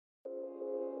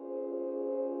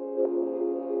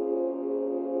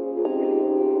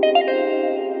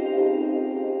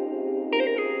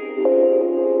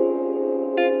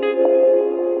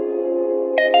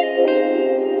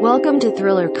Welcome to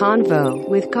Thriller Convo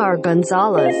with Car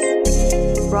Gonzalez,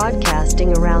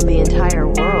 broadcasting around the entire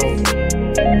world.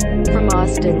 From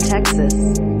Austin, Texas,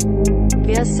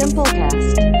 via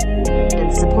Simplecast,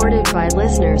 and supported by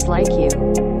listeners like you.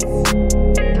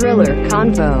 Thriller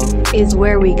Convo is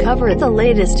where we cover the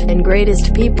latest and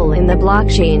greatest people in the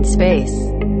blockchain space.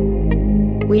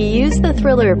 We use the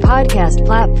Thriller podcast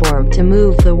platform to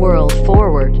move the world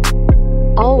forward.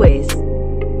 Always.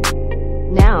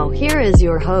 Now, here is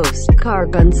your host, Car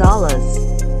Gonzalez.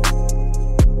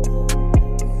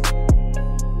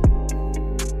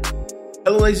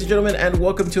 Hello, ladies and gentlemen, and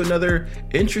welcome to another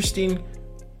interesting,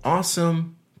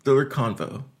 awesome Thriller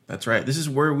Convo. That's right. This is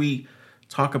where we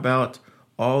talk about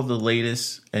all the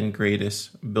latest and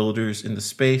greatest builders in the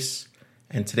space.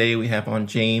 And today we have on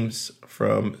James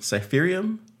from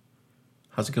Cypherium.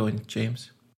 How's it going,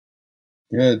 James?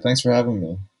 Good. Thanks for having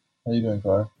me. How you doing,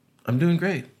 Car? I'm doing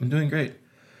great.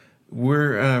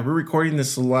 We're recording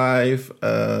this live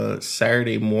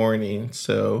Saturday morning,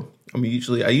 so I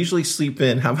usually sleep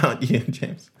in. How about you,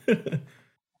 James?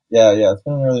 Yeah. It's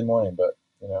been an early morning, but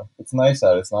it's nice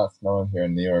out. It's not snowing here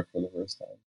in New York for the first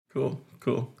time.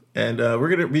 Cool. And we're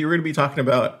gonna be talking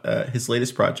about his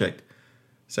latest project,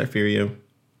 Cypherium.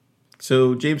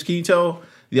 So, James, can you tell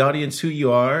the audience who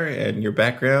you are and your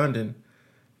background and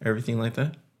everything like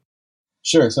that?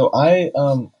 Sure. So I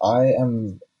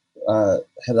am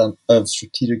head of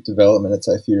strategic development at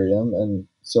Cypherium, and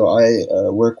so I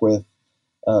work with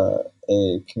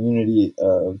a community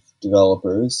of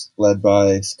developers led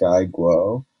by Sky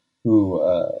Guo, who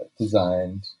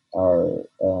designed our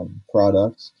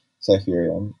product,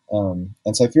 Cypherium. And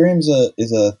Cypherium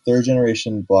is a third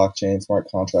generation blockchain smart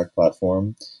contract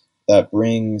platform that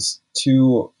brings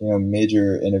two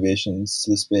major innovations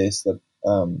to the space that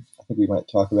I think we might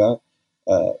talk about.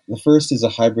 The first is a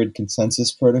hybrid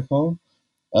consensus protocol,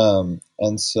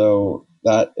 and so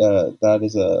that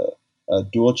is a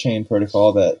dual chain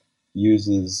protocol that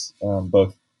uses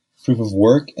both proof of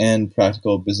work and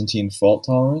practical Byzantine fault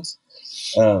tolerance.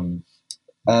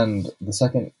 And the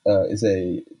second is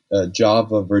a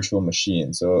Java virtual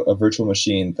machine, so a virtual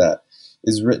machine that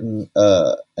is written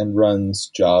and runs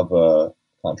Java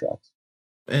contracts.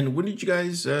 And when did you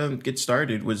guys get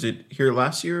started? Was it here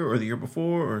last year or the year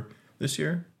before or this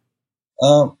year?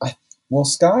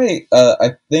 Sky,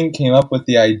 I think, came up with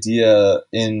the idea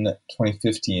in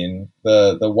 2015.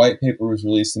 The white paper was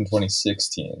released in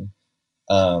 2016.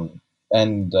 And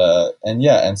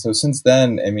so since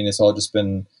then, I mean, it's all just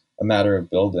been a matter of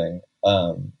building.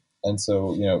 And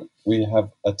so, we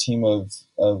have a team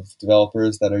of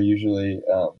developers that are usually,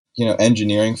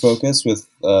 engineering focused with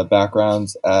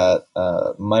backgrounds at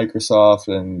Microsoft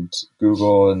and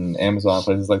Google and Amazon,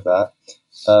 places like that.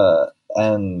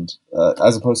 And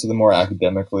as opposed to the more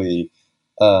academically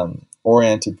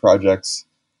oriented projects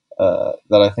that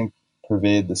I think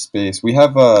pervade the space. We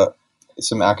have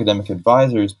some academic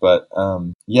advisors, but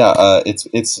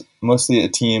it's mostly a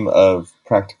team of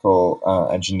practical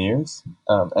engineers.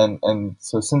 And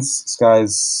so since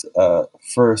Sky's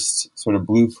first sort of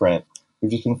blueprint,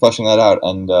 we've just been fleshing that out.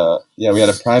 And we had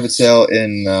a private sale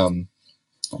in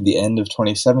the end of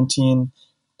 2017.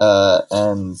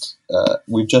 And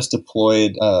we've just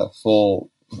deployed a full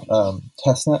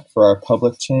testnet for our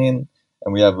public chain,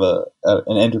 and we have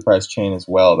an enterprise chain as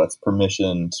well that's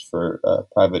permissioned for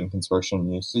private and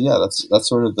consortium use. So that's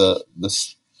sort of the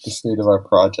state of our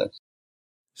project.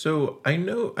 So I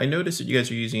noticed that you guys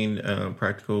are using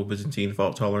practical Byzantine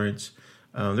fault tolerance.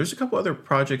 There's a couple other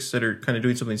projects that are kind of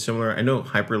doing something similar. I know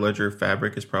Hyperledger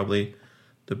Fabric is probably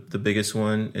the biggest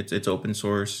one. It's open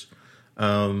source.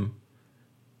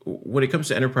 When it comes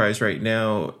to enterprise right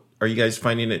now, are you guys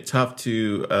finding it tough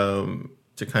to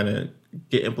kind of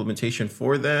get implementation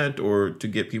for that, or to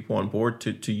get people on board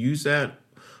to use that,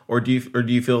 or do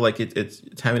you feel like it's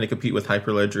having to compete with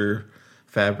Hyperledger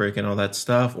Fabric and all that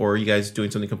stuff, or are you guys doing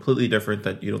something completely different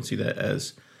that you don't see that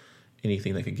as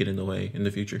anything that could get in the way in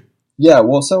the future? Yeah,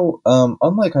 well, so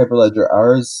unlike Hyperledger,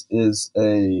 ours is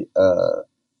our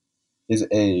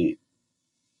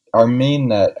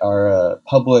mainnet, our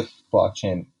public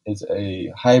blockchain, is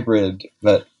a hybrid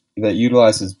that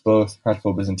utilizes both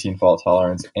practical Byzantine fault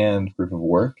tolerance and proof of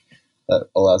work that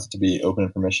allows it to be open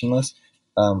and permissionless.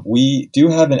 We do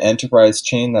have an enterprise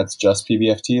chain that's just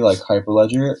PBFT like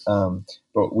Hyperledger,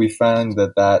 but we found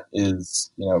that is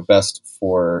best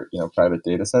for private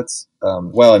data sets.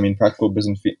 Practical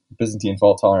Byzantine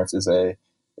fault tolerance is a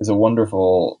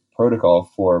wonderful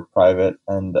protocol for private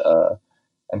and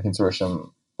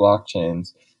consortium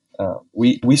blockchains.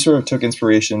 We sort of took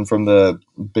inspiration from the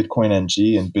Bitcoin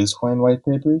NG and Bizcoin white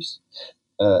papers,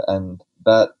 and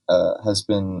that has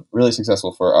been really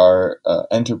successful for our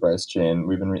enterprise chain.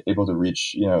 We've been able to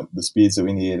reach the speeds that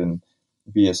we need and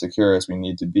be as secure as we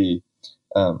need to be.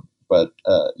 But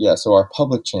yeah, so our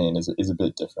public chain is a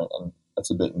bit different, and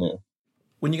that's a bit new.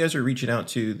 When you guys are reaching out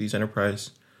to these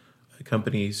enterprise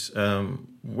companies,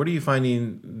 what are you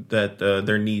finding that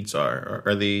their needs are?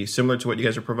 Are they similar to what you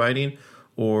guys are providing,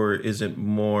 or is it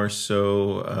more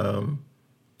so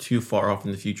too far off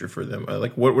in the future for them?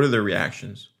 Like, what are their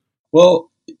reactions?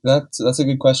 Well, that's a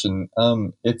good question.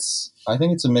 I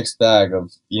think it's a mixed bag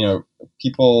of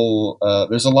people.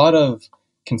 There's a lot of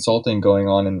consulting going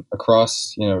on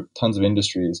across tons of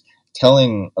industries,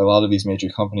 telling a lot of these major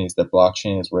companies that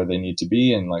blockchain is where they need to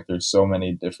be, and like there's so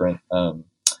many different uh,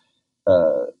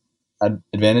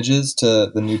 advantages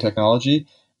to the new technology,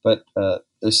 but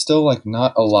there's still like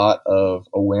not a lot of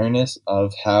awareness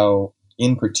of how,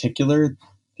 in particular,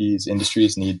 these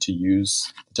industries need to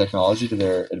use the technology to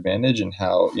their advantage, and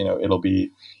how it'll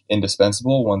be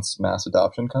indispensable once mass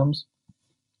adoption comes.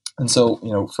 And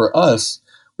so for us,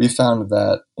 we found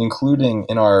that including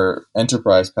in our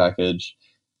enterprise package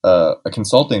a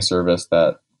consulting service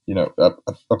that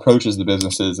approaches the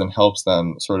businesses and helps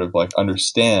them sort of like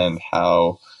understand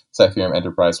how Cypherium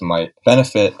Enterprise might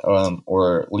benefit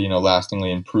or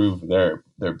lastingly improve their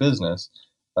business.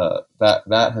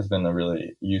 That has been a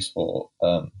really useful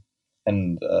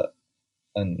and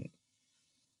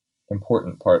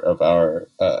important part of our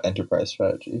enterprise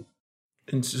strategy.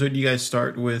 And so, do you guys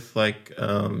start with like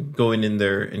going in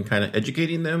there and kind of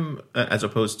educating them, as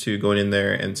opposed to going in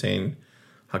there and saying,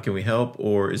 "How can we help?"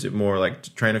 Or is it more like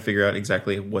trying to figure out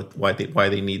exactly why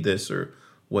they need this or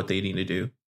what they need to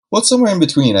do? Well, it's somewhere in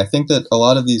between. I think that a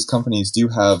lot of these companies do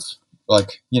have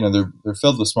they're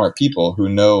filled with smart people who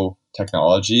know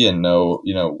technology and know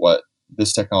what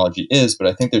this technology is, but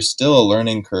I think there's still a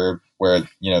learning curve where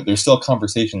there's still a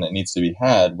conversation that needs to be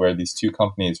had where these two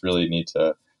companies really need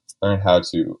to learn how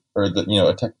to, or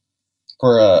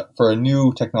for a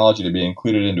new technology to be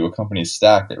included into a company's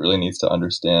stack, that really needs to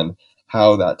understand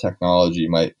how that technology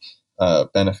might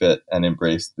benefit and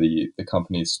embrace the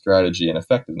company's strategy and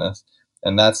effectiveness.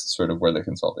 And that's sort of where the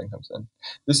consulting comes in.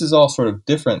 This is all sort of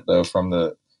different, though, from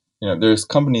there's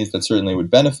companies that certainly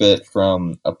would benefit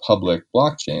from a public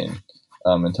blockchain,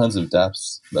 and tons of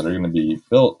dApps that are going to be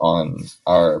built on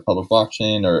our public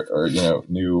blockchain or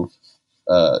new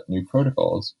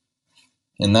protocols.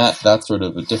 And that's sort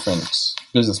of a different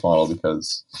business model,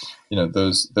 because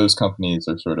those companies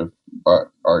are sort of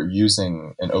are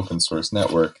using an open source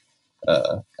network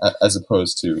as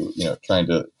opposed to trying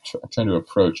to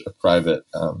approach a private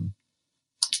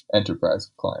enterprise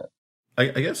client. I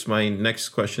guess my next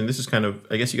question. This is kind of,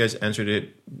 I guess you guys answered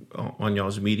it on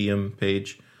y'all's Medium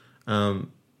page.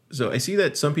 So I see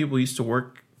that some people used to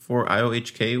work for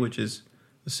IOHK, which is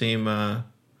the same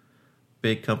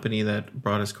big company that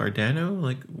brought us Cardano.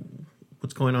 Like,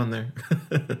 what's going on there?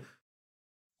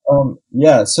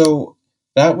 Yeah, so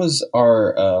that was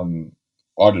our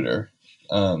auditor.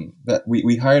 That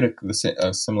we hired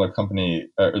a similar company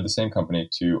or the same company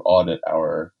to audit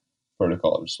our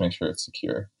protocol, just to make sure it's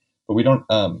secure. But we don't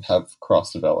have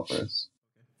cross developers.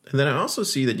 And then I also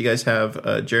see that you guys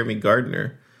have Jeremy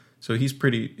Gardner. So he's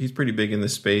pretty big in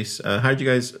this space. How did you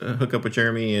guys hook up with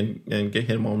Jeremy and get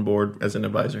him on board as an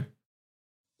advisor?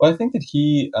 Well, I think that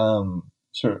he I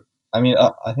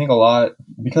think a lot,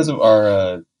 because of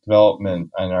our development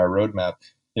and our roadmap,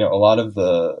 a lot of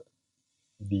the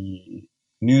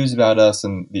news about us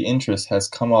and the interest has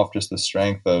come off just the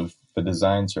strength of the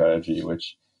design strategy,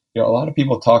 which a lot of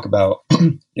people talk about.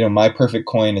 My perfect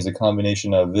coin is a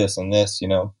combination of this and this,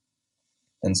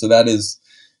 and so that is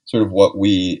sort of what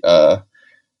we I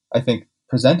think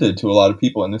presented to a lot of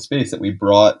people in this space, that we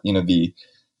brought the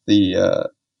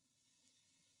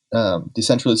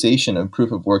decentralization of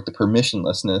proof of work, the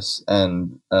permissionlessness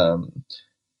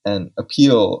and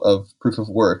appeal of proof of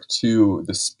work to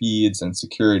the speeds and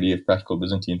security of practical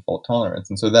Byzantine fault tolerance.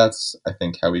 And so that's, I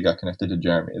think, how we got connected to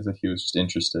Jeremy, is that he was just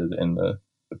interested in the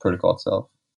protocol itself.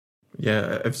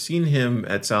 Yeah, I've seen him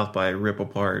at South by rip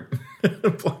apart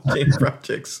blockchain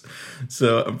projects.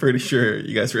 So I'm pretty sure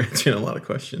you guys were answering a lot of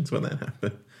questions when that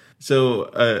happened. So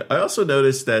I also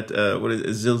noticed that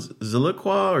Zilliqua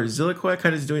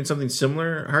kind of is doing something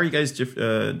similar. How are you guys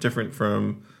different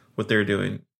from what they're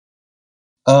doing?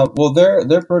 Well,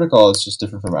 their protocol is just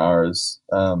different from ours.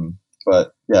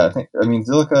 But yeah,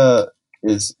 Zilliqa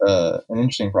is an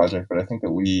interesting project, but I think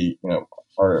that we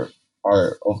are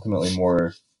ultimately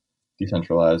more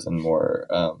decentralized and more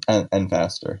and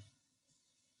faster.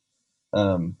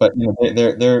 But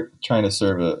they're trying to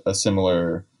serve a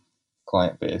similar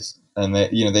client base, and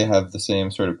they have the same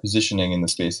sort of positioning in the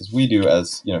space as we do,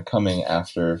 as coming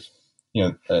after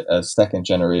a second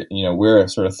generation. We're a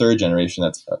sort of third generation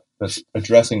that's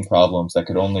addressing problems that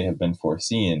could only have been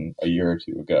foreseen a year or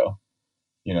two ago.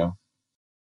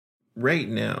 Right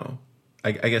now,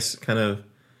 I guess the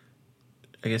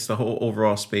whole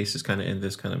overall space is kind of in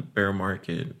this kind of bear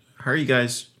market. How are you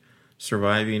guys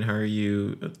surviving? How are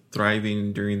you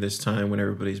thriving during this time when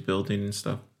everybody's building and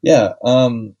stuff? Yeah.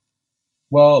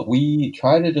 Well, we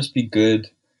try to just be good,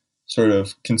 sort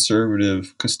of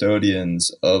conservative custodians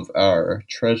of our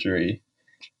treasury.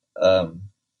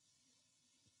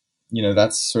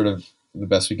 That's sort of the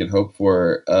best we could hope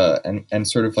for, and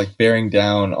sort of like bearing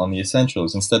down on the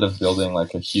essentials instead of building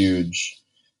like a huge,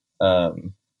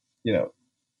 you know,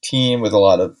 team with a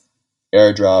lot of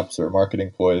airdrops or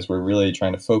marketing ploys. We're really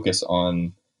trying to focus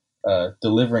on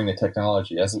delivering the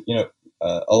technology. As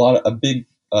a big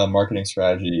marketing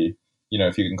strategy,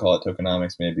 if you can call it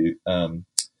tokenomics, maybe,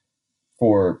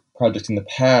 for projects in the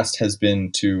past has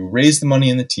been to raise the money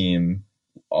in the team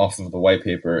off of the white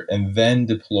paper and then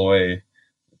deploy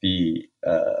the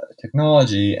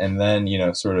technology, and then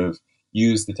sort of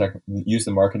use the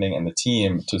marketing and the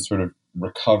team to sort of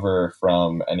recover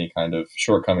from any kind of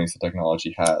shortcomings the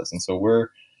technology has. And so we're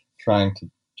trying to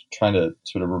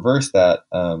sort of reverse that,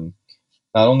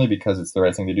 not only because it's the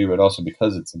right thing to do, but also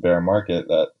because it's a bear market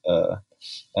that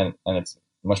and it's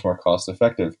much more cost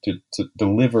effective to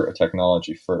deliver a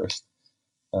technology first.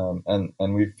 And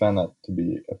we've found that to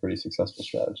be a pretty successful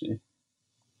strategy,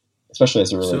 especially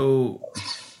as it relates.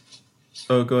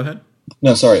 Oh, go ahead.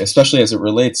 No, sorry. Especially as it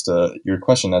relates to your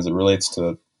question, as it relates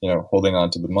to holding on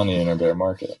to the money in a bear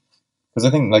market, because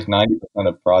I think like 90%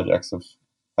 of projects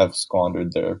have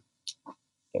squandered their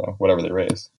whatever they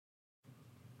raise.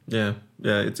 Yeah,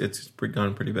 it's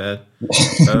gone pretty bad.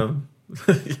 Yeah,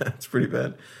 it's pretty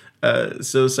bad.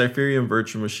 So Cypherium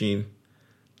virtual machine,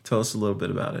 tell us a little bit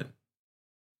about it.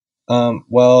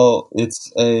 Well,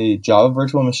 it's a Java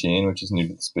virtual machine, which is new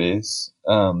to the space.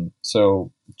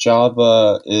 So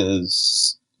Java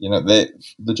is,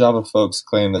 the Java folks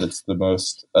claim that it's the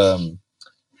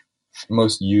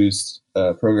most used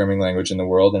programming language in the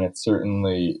world, and it's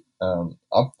certainly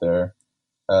up there.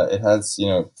 It has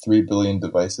 3 billion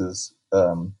devices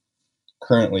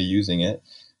currently using it,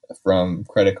 from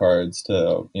credit cards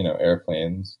to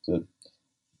airplanes to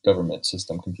government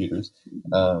system computers.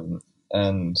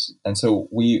 And so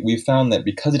we found that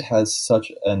because it has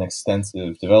such an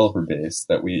extensive developer base,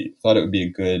 that we thought it would be a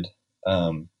good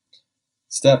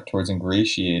step towards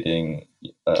ingratiating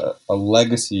a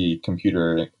legacy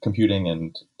computing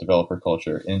and developer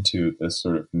culture into this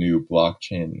sort of new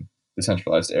blockchain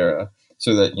decentralized era.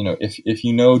 So that if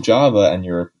you know Java and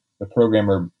you're a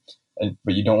programmer,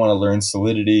 but you don't want to learn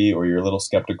Solidity, or you're a little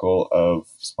skeptical of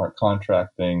smart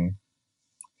contracting,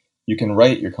 you can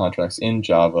write your contracts in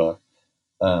Java.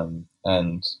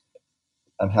 And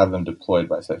have them deployed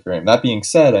by Cypherium. That being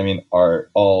said, I mean,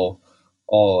 all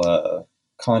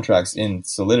contracts in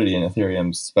Solidity and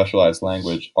Ethereum's specialized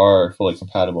language are fully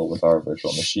compatible with our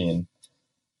virtual machine.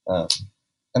 And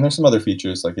there's some other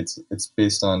features, like it's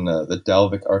based on the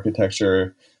Dalvik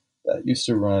architecture that used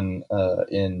to run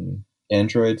in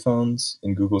Android phones,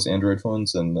 in Google's Android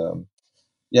phones, and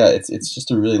it's just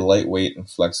a really lightweight and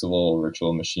flexible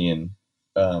virtual machine.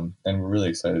 And we're really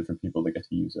excited for people to get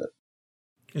to use it.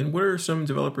 And what are some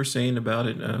developers saying about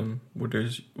it?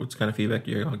 What's kind of feedback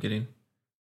you're all getting?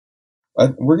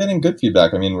 We're getting good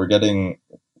feedback. I mean, we're getting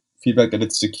feedback that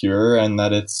it's secure and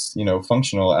that it's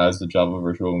functional as the Java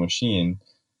virtual machine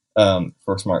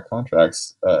for smart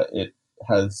contracts. It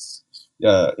has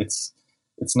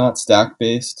it's not stack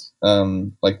based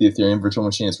like the Ethereum virtual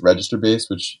machine. It's register based,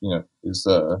 which is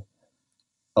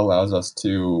allows us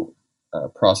to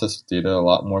process data a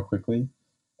lot more quickly.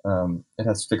 It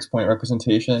has fixed point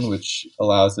representation, which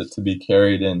allows it to be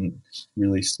carried in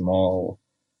really small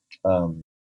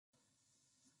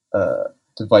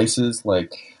devices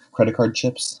like credit card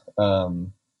chips. I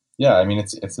mean,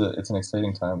 it's an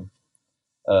exciting time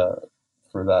for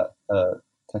that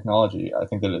technology. I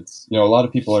think that it's a lot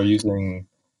of people are using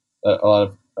a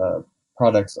lot of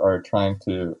products are trying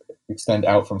to extend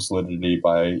out from Solidity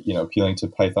by appealing to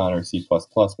Python or C++,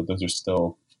 but those are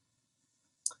still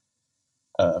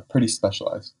pretty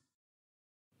specialized.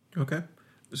 Okay,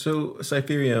 so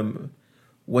Cypherium,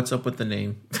 what's up with the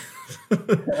name?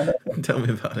 Tell me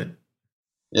about it.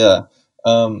 Yeah,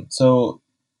 so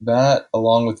that,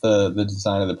 along with the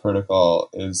design of the protocol,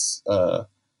 is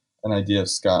an idea of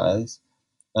Sky's,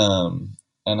 and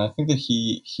I think that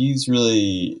he's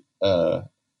really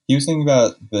he was thinking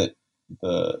about the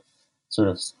sort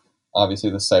of obviously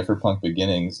the cypherpunk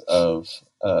beginnings of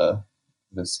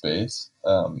this space,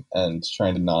 and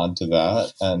trying to nod to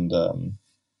that,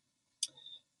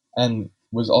 and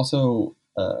was also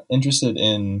interested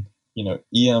in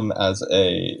EM as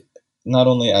a not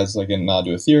only as like a nod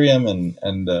to Ethereum and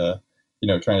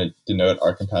trying to denote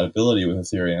our compatibility with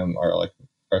Ethereum, our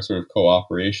sort of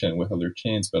cooperation with other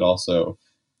chains, but also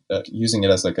using it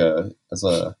as like a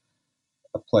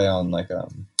play on like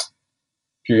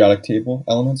periodic table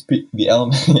elements, the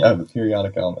element yeah, the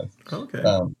periodic elements. Okay.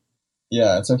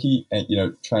 Yeah, and so he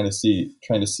trying to see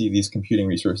these computing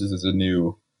resources as a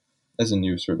new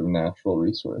sort of natural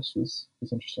resource was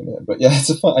interesting to him. But yeah, it's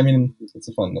a fun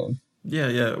name.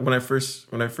 Yeah. When I first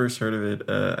heard of it,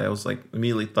 I was like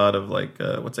immediately thought of like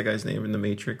what's that guy's name in the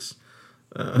Matrix?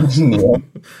 Neo.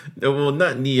 Well,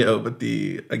 not Neo, but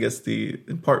I guess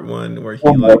in part one where he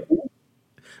like.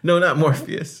 No, not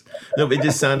Morpheus. No, it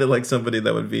just sounded like somebody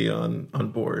that would be on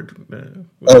board.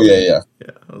 Yeah.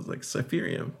 I was like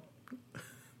Cypherium.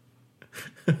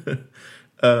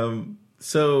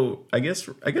 So I guess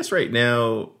right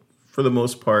now, for the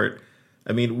most part,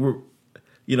 I mean we're,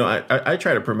 I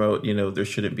try to promote, there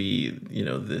shouldn't be,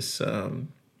 this,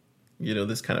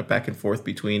 this kind of back and forth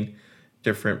between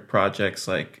different projects,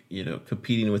 like,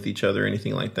 competing with each other or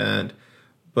anything like that.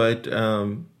 But,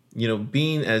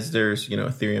 being as there's,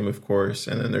 Ethereum, of course,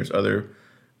 and then there's other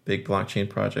big blockchain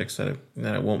projects that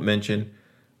I won't mention.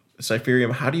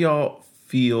 Cypherium, how do y'all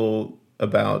feel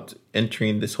about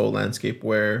entering this whole landscape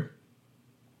where,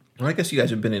 well, I guess you guys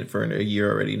have been in it for a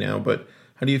year already now, but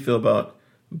how do you feel about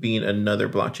being another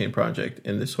blockchain project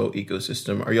in this whole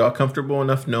ecosystem? Are y'all comfortable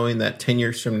enough knowing that 10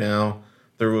 years from now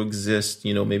there will exist,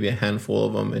 maybe a handful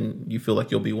of them, and you feel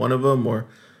like you'll be one of them? Or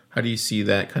how do you see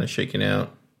that kind of shaking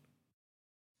out?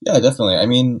 Yeah, definitely. I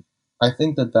mean, I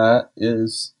think that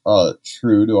is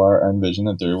true to our end vision,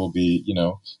 that there will be,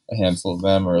 a handful of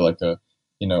them, or like a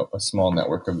small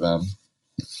network of them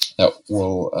that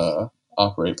will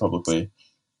operate publicly.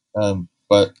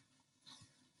 But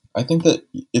I think that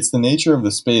it's the nature of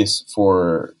the space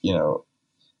for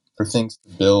things to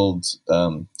build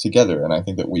together, and I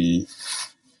think that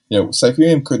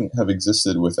Cypherium couldn't have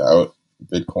existed without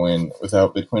Bitcoin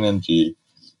NG,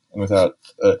 and without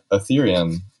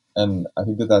Ethereum, and I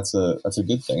think that that's a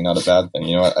good thing, not a bad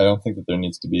thing. I don't think that there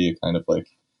needs to be a kind of like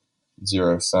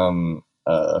zero sum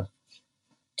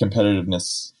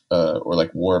competitiveness or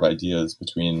like war of ideas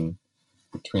between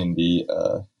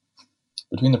the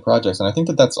projects, and I think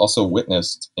that that's also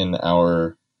witnessed in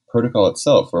our protocol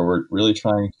itself, where we're really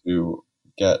trying to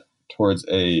get towards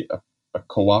a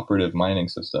cooperative mining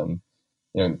system.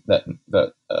 It's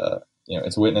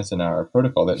witnessed in our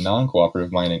protocol that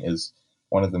non-cooperative mining is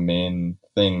one of the main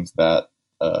things that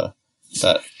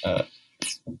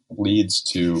leads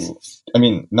to. I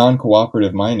mean,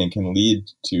 non-cooperative mining can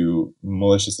lead to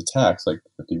malicious attacks, like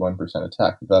 51%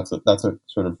 attack. That's a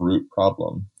sort of root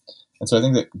problem. And so I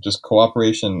think that just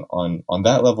cooperation on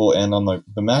that level and on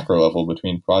the macro level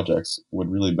between projects would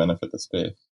really benefit the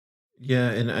space. Yeah,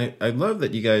 and I love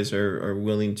that you guys are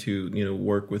willing to,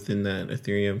 work within that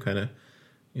Ethereum kind of,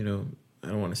 I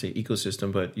don't want to say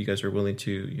ecosystem, but you guys are willing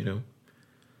to,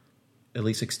 at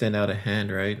least extend out a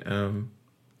hand, right?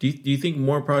 Do you think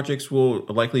more projects will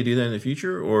likely do that in the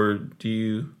future, or what do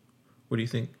you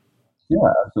think?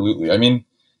 Yeah, absolutely. I mean,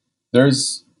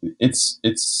 it's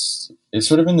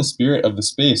sort of in the spirit of the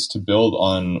space to build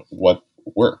on what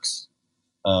works,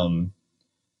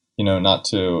 not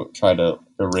to try to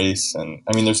erase. And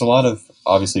I mean, there's a lot of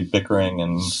obviously bickering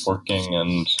and forking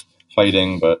and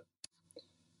fighting, but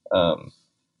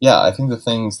I think the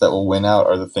things that will win out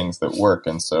are the things that work.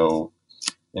 And so,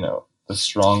 the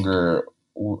stronger,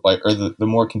 or the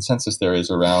more consensus there is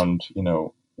around,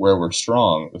 where we're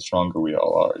strong, the stronger we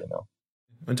all are.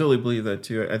 I totally believe that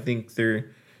too. I think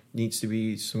there needs to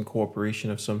be some cooperation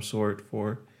of some sort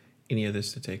for any of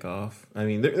this to take off. I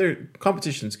mean,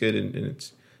 competition's good, and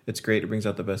it's great. It brings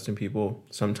out the best in people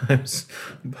sometimes,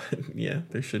 but yeah,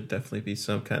 there should definitely be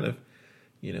some kind of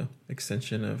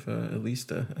extension of at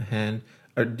least a hand.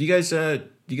 Do you guys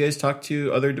talk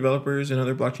to other developers and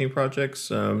other blockchain projects?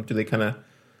 Do they kind of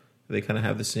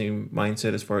have the same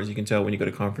mindset, as far as you can tell when you go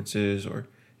to conferences or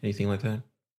anything like that?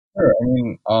 Sure. I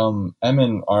mean,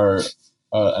 Emin,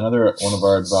 another one of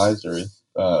our advisors,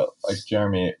 like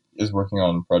Jeremy, is working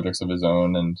on projects of his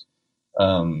own,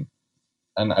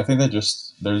 and I think that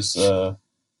just there's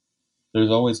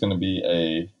always going to be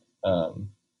a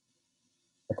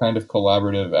kind of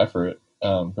collaborative effort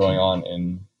going on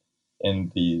in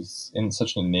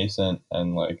such a nascent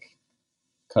and like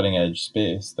cutting edge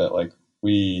space, that like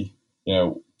we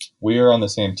are on the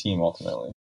same team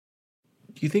ultimately.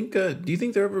 Do you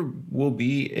think there ever will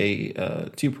be a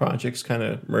two projects kind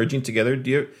of merging together?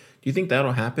 Do you think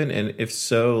that'll happen? And if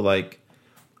so, like,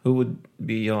 who would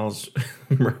be y'all's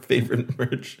favorite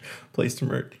merge place to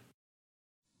merge?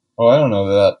 Oh, I don't know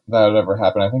that would ever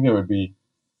happen. I think it would be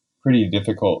pretty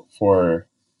difficult for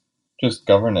just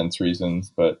governance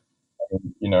reasons, but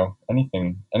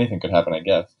anything could happen, I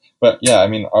guess. But yeah, I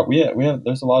mean, we have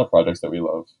there's a lot of projects that we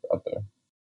love out there.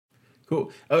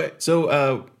 Cool. Okay,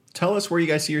 so tell us where you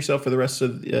guys see yourself for the rest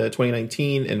of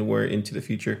 2019 and where into the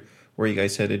future. Where are you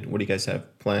guys headed? What do you guys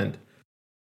have planned?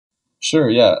 Sure.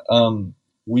 Yeah.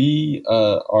 We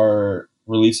are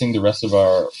releasing the rest of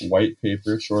our white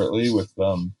paper shortly with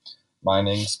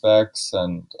mining specs,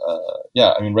 and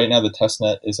yeah, I mean, right now the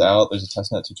testnet is out. There's a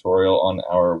testnet tutorial on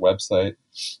our website,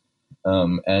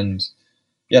 and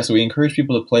yeah, so we encourage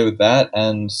people to play with that.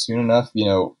 And soon enough,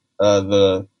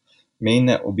 the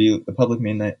public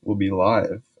mainnet will be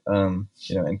live, and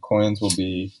coins will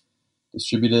be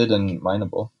distributed and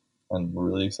mineable. And we're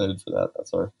really excited for that.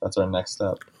 That's our next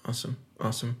step.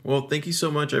 Awesome. Well, thank you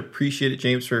so much. I appreciate it,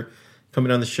 James, for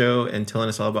coming on the show and telling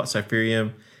us all about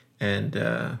Cypherium. And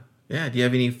yeah, do you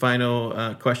have any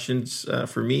final questions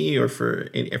for me or for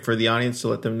the audience to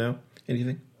let them know?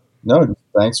 Anything? No,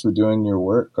 thanks for doing your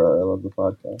work. I love the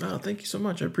podcast. Oh, thank you so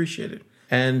much. I appreciate it.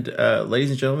 And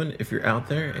ladies and gentlemen, if you're out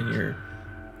there and you're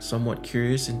somewhat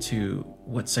curious into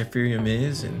what Cypherium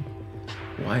is and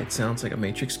why it sounds like a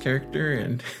Matrix character,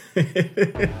 and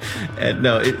and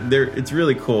no, it's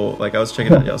really cool. Like, I was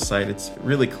checking out y'all's site. It's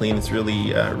really clean. It's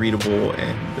really readable,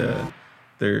 and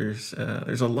there's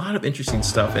a lot of interesting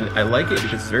stuff, and I like it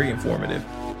because it's very informative.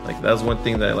 Like, that was one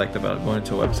thing that I liked about going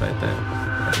to a website that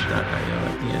has a .io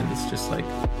at the end. It's just like,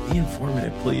 be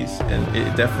informative, please, and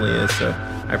it definitely is. So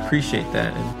I appreciate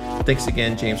that, and thanks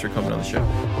again, James, for coming on the show.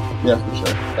 Yeah, for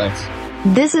sure. Thanks.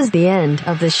 This is the end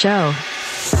of the show.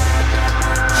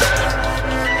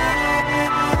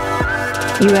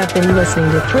 You have been listening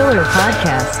to Thriller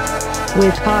Podcast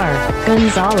with Car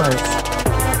Gonzalez.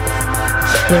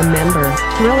 Remember,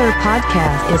 Thriller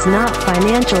Podcast is not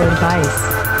financial advice.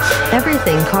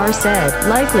 Everything Car said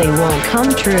likely won't come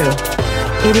true.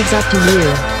 It is up to you.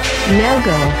 Now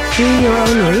go, do your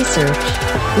own research.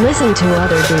 Listen to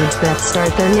other dudes that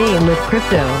start their name with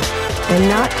crypto, and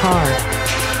not Car.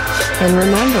 And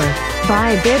remember,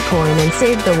 buy Bitcoin and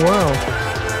save the world.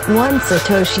 One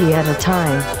Satoshi at a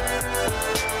time.